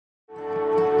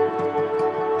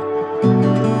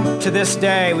to this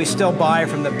day, we still buy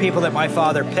from the people that my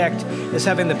father picked as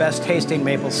having the best tasting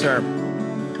maple syrup.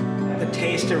 The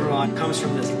taste of Vermont comes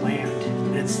from this land.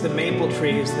 And it's the maple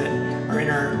trees that are in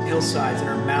our hillsides and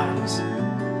our mountains.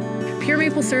 Pure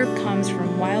maple syrup comes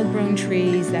from wild-grown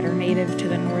trees that are native to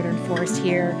the northern forest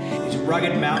here. These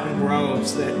rugged mountain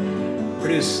groves that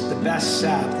produce the best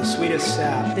sap, the sweetest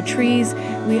sap. The trees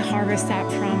we harvest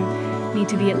sap from need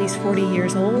to be at least 40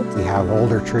 years old. We have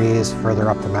older trees further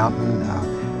up the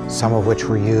mountain, some of which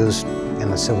were used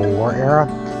in the Civil War era.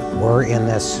 We're in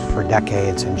this for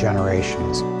decades and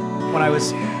generations. When I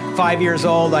was 5 years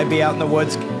old, I'd be out in the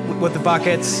woods with the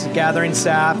buckets, gathering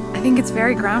sap. I think it's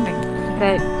very grounding,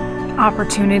 that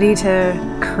opportunity to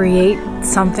create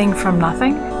something from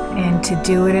nothing and to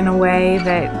do it in a way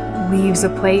that leaves a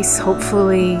place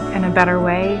hopefully in a better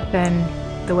way than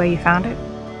the way you found it.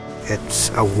 It's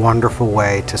a wonderful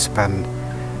way to spend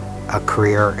a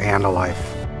career and a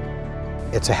life.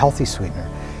 It's a healthy sweetener.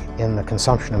 In the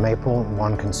consumption of maple,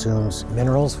 one consumes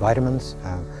minerals, vitamins,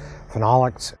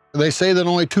 phenolics. They say that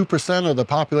only 2% of the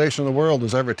population of the world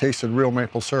has ever tasted real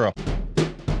maple syrup.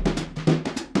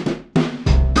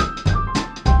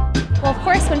 Well, of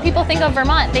course, when people think of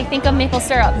Vermont, they think of maple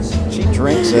syrup. She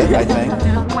drinks it, I think.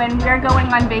 When we're going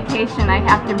on vacation, I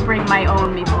have to bring my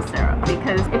own maple syrup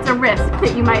because it's a risk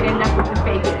that you might end up with the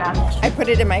fake stuff. I put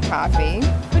it in my coffee.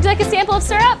 Would you like a sample of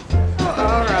syrup?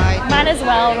 All right. Might as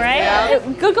well, right? Yeah.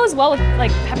 It goes well with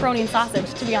like pepperoni and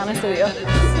sausage, to be honest with you.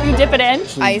 You dip it in.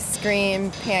 Ice cream,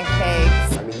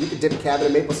 pancakes. I mean, you could dip a cabinet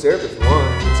in maple syrup if you want.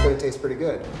 It's going to taste pretty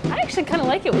good. I actually kind of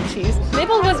like it with cheese.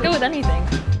 Maple goes good with anything.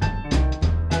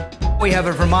 We have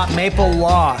a Vermont maple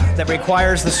law that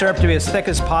requires the syrup to be as thick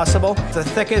as possible. It's the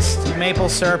thickest maple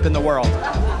syrup in the world.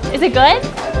 Is it good?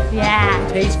 Yeah.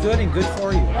 Tastes good and good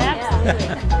for you. Absolutely.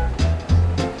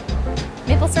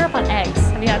 Maple syrup on eggs.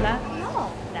 Have you had that?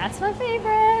 No. That's my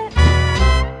favorite.